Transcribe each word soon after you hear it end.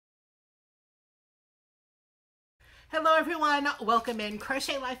Hello everyone, welcome in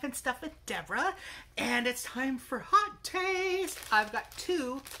Crochet Life and Stuff with Deborah, and it's time for Hot Taste. I've got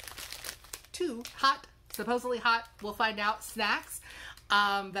two hot, supposedly hot, we'll find out, snacks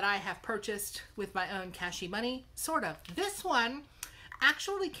that I have purchased with my own cashy money, sort of. This one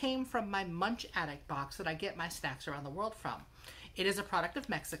actually came from my Munch Addict box that I get my snacks around the world from. It is a product of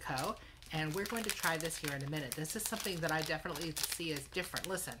Mexico, and we're going to try this here in a minute. This is something that I definitely see as different.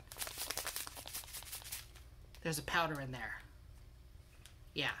 Listen. There's a powder in there.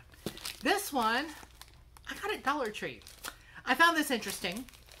 Yeah. This one, I got at Dollar Tree. I found this interesting.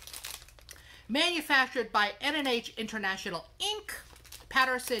 Manufactured by N&H International Inc.,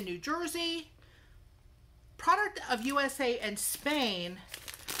 Patterson, New Jersey. Product of USA and Spain,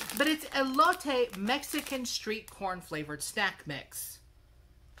 but it's elote Mexican street corn flavored snack mix.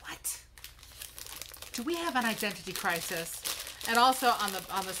 What? Do we have an identity crisis? And also on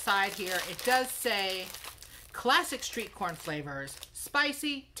the side here, it does say classic street corn flavors,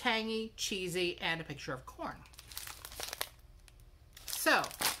 spicy, tangy, cheesy, and a picture of corn. So,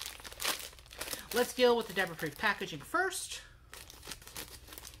 let's deal with the Deborah-proof packaging first.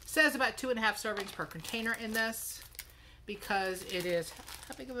 Says about 2.5 servings per container in this, because it is,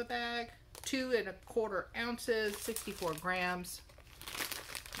 how big of a bag? 2¼ ounces, 64 grams.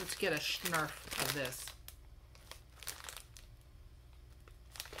 Let's get a schnurf of this.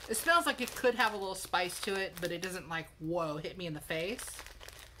 It smells like it could have a little spice to it, but it doesn't like, whoa, hit me in the face.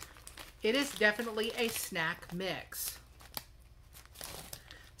 It is definitely a snack mix.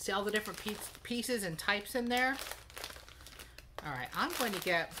 See all the different pieces and types in there? All right, I'm going to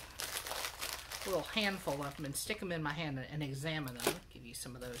get a little handful of them and stick them in my hand and examine them. Give you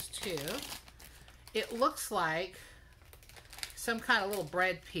some of those too. It looks like some kind of little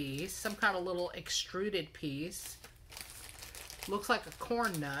bread piece, some kind of little extruded piece. Looks like a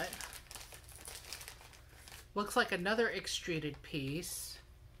corn nut. Looks like another extruded piece.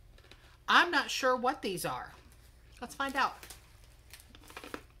 I'm not sure what these are. Let's find out.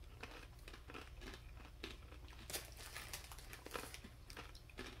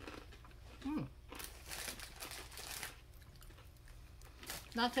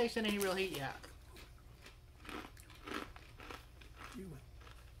 Not tasting any real heat yet. You will.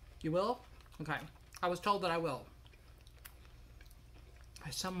 You will? Okay. I was told that I will. By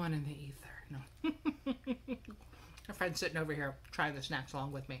someone in the ether. No. A friend sitting over here trying the snacks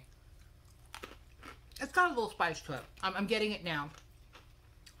along with me. It's got a little spice to it. I'm getting it now.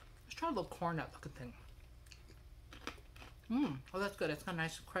 Let's try a little corn nut looking thing. Oh, that's good. It's got a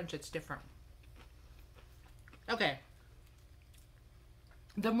nice crunch. It's different. Okay.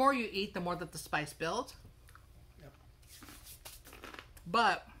 The more you eat, the more that the spice builds. Yep.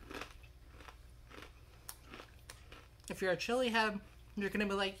 But if you're a chili head, you're going to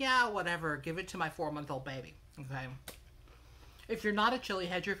be like, yeah, whatever. Give it to my 4-month-old baby. Okay. If you're not a chili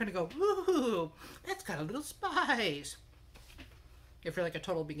head, you're going to go, ooh, that's got a little spice. If you're like a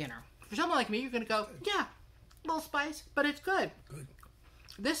total beginner. For someone like me, you're going to go, yeah, a little spice, but it's good. Good.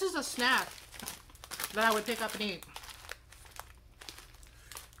 This is a snack that I would pick up and eat.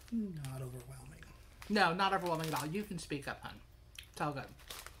 Not overwhelming. No, not overwhelming at all. You can speak up, hon. It's all good.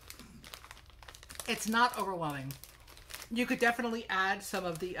 It's not overwhelming. You could definitely add some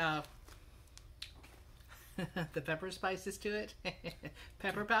of the the pepper spices to it.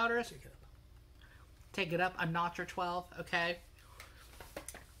 Pepper powders. Take it up. Take it up a notch or 12, okay?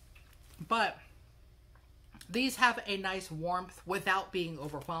 But these have a nice warmth without being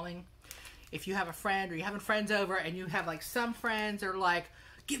overwhelming. If you have a friend or you're having friends over and you have like some friends are like,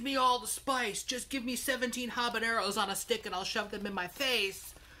 give me all the spice. Just give me 17 habaneros on a stick and I'll shove them in my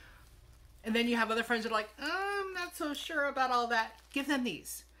face. And then you have other friends that are like, I'm not so sure about all that. Give them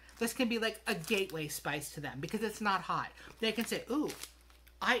these. This can be like a gateway spice to them because it's not hot. They can say, ooh,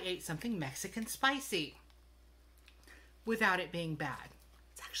 I ate something Mexican spicy without it being bad.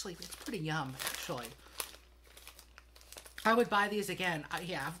 It's pretty yum, actually. I would buy these again.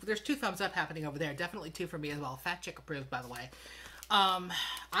 Yeah, there's 2 thumbs up happening over there. Definitely 2 for me as well. Fat chick approved, by the way.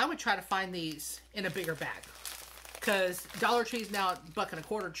 I would try to find these in a bigger bag because Dollar Tree's now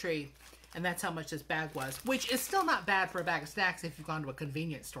 $1.25 tree, and that's how much this bag was, which is still not bad for a bag of snacks if you've gone to a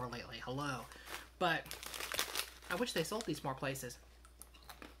convenience store lately. Hello. But I wish they sold these more places.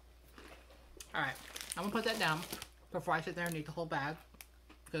 All right, I'm gonna put that down before I sit there and eat the whole bag,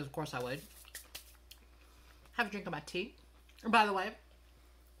 because of course I would. Have a drink of my tea. And by the way,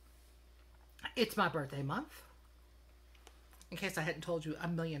 it's my birthday month. In case I hadn't told you a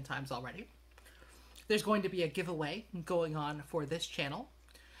million times already. There's going to be a giveaway going on for this channel.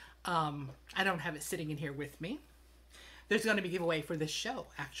 I don't have it sitting in here with me. There's going to be a giveaway for this show,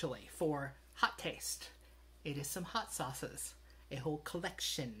 actually, for Hot Taste. It is some hot sauces, a whole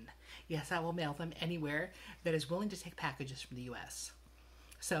collection. Yes, I will mail them anywhere that is willing to take packages from the US.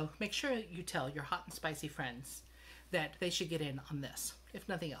 So make sure you tell your hot and spicy friends that they should get in on this, if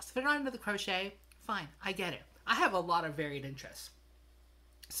nothing else. If they're not into the crochet, fine, I get it. I have a lot of varied interests.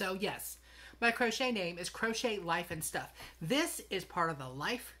 So yes, my crochet name is Crochet Life and Stuff. This is part of the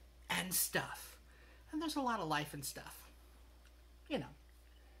Life and Stuff. And there's a lot of life and stuff. You know.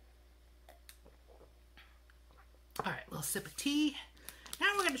 All right, a little sip of tea. Now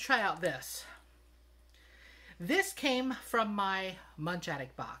we're going to try out this. This came from my Munch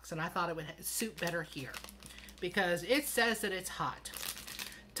Addict box, and I thought it would suit better here because it says that it's hot.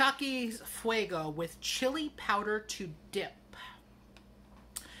 Takis Fuego with chili powder to dip.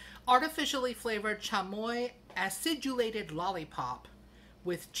 Artificially flavored chamoy acidulated lollipop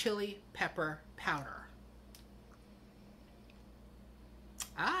with chili pepper powder.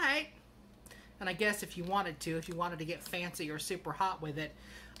 All right. And I guess if you wanted to get fancy or super hot with it,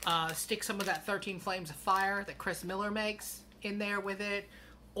 stick some of that 13 Flames of Fire that Chris Miller makes in there with it,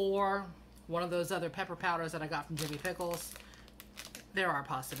 or one of those other pepper powders that I got from Jimmy Pickles. There are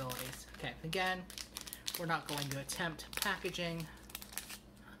possibilities. Okay, again, we're not going to attempt packaging.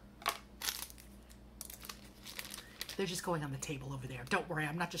 They're just going on the table over there. Don't worry,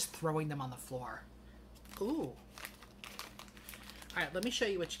 I'm not just throwing them on the floor. Ooh. All right, let me show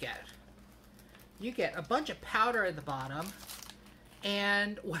you what you get. You get a bunch of powder at the bottom,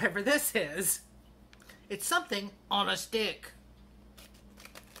 and whatever this is, it's something on a stick.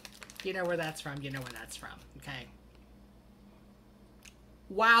 You know where that's from. You know where that's from. Okay.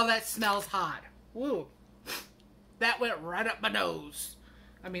 Wow, that smells hot. Woo. That went right up my nose.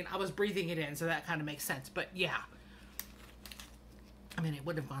 I mean, I was breathing it in, so that kind of makes sense. But yeah. I mean, it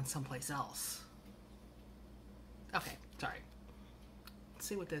would have gone someplace else. Okay, sorry. Let's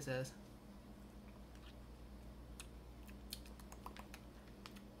see what this is.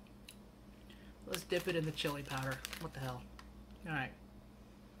 Let's dip it in the chili powder. What the hell? All right.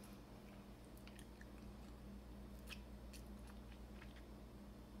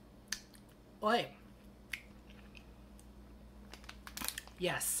 Oi.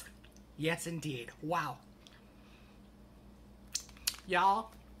 Yes. Yes, indeed. Wow.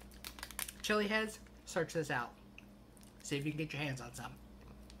 Y'all, chili heads, search this out. See if you can get your hands on some.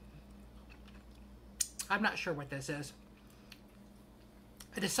 I'm not sure what this is.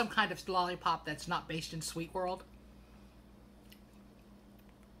 It is some kind of lollipop that's not based in Sweet World.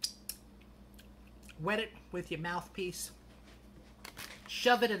 Wet it with your mouthpiece.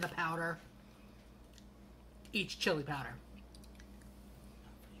 Shove it in the powder. Each chili powder.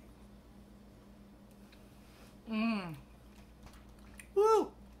 Mmm.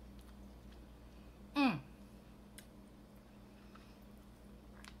 Woo! Mmm.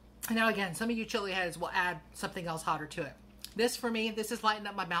 Now again, some of you chili heads will add something else hotter to it. This, for me, this is lighting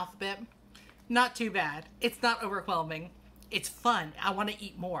up my mouth a bit. Not too bad. It's not overwhelming. It's fun. I want to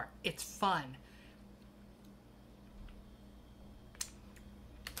eat more. It's fun.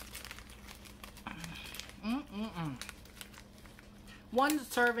 One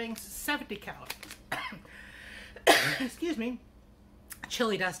serving, 70 calories. Excuse me.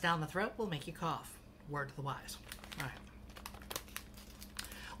 Chili dust down the throat will make you cough. Word to the wise. All right.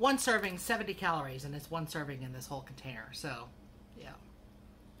 One serving, 70 calories, and it's one serving in this whole container. So, yeah.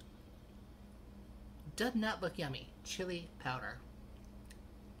 Does not look yummy. Chili powder.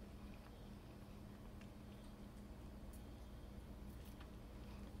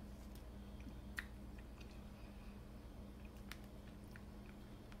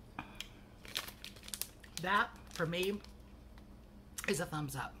 That, for me, is a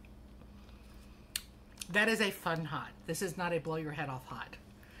thumbs up. That is a fun hot. This is not a blow your head off hot.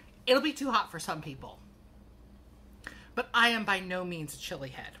 It'll be too hot for some people. But I am by no means a chili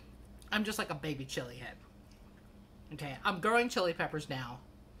head. I'm just like a baby chili head. Okay, I'm growing chili peppers now.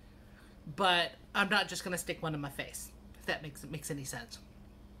 But I'm not just going to stick one in my face. If that makes any sense.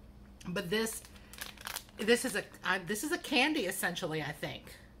 But this is a candy, essentially, I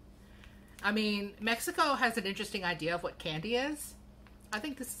think. I mean, Mexico has an interesting idea of what candy is. I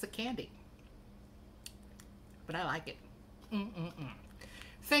think this is a candy. But I like it.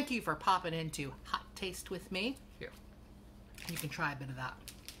 Thank you for popping into Hot Taste with me. Here, you can try a bit of that.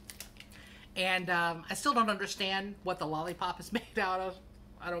 And I still don't understand what the lollipop is made out of.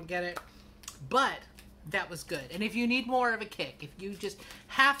 I don't get it. But that was good. And if you need more of a kick, if you just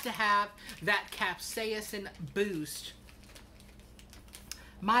have to have that capsaicin boost,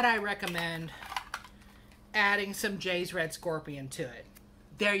 might I recommend adding some Jay's Red Scorpion to it.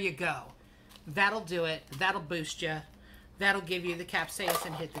 There you go. That'll do it. That'll boost you. That'll give you the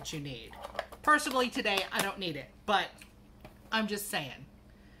capsaicin hit that you need. Personally today, I don't need it, but I'm just saying.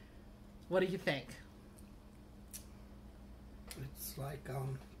 What do you think? It's like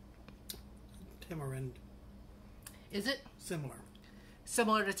tamarind. Is it? Similar.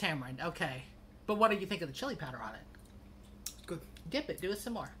 Similar to tamarind, okay. But what do you think of the chili powder on it? It's good. Dip it, do it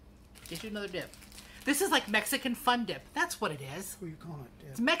some more. Just do another dip. This is like Mexican fun dip. That's what it is. What do you call it?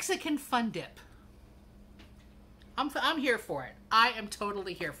 It's Mexican fun dip. I'm here for it. I am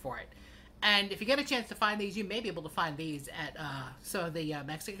totally here for it. And if you get a chance to find these, you may be able to find these at some of the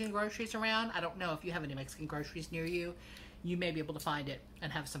Mexican groceries around. I don't know if you have any Mexican groceries near you. You may be able to find it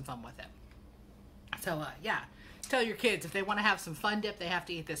and have some fun with it. So, yeah. Tell your kids if they want to have some fun dip, they have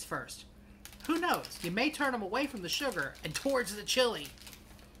to eat this first. Who knows? You may turn them away from the sugar and towards the chili.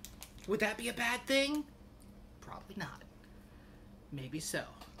 Would that be a bad thing? Probably not. Maybe so.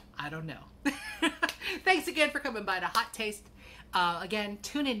 I don't know. Thanks again for coming by to Hot Taste. Again,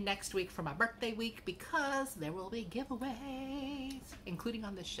 tune in next week for my birthday week because there will be giveaways, including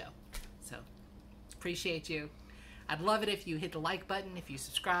on this show. So, appreciate you. I'd love it if you hit the like button, if you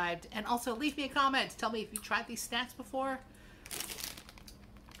subscribed, and also leave me a comment. Tell me if you tried these snacks before.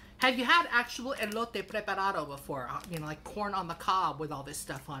 Have you had actual elote preparado before? You know, like corn on the cob with all this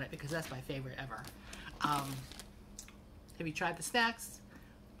stuff on it, because that's my favorite ever. Have you tried the snacks?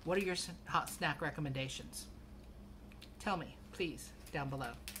 What are your hot snack recommendations? Tell me, please, down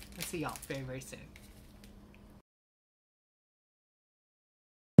below. I'll see y'all very, very soon.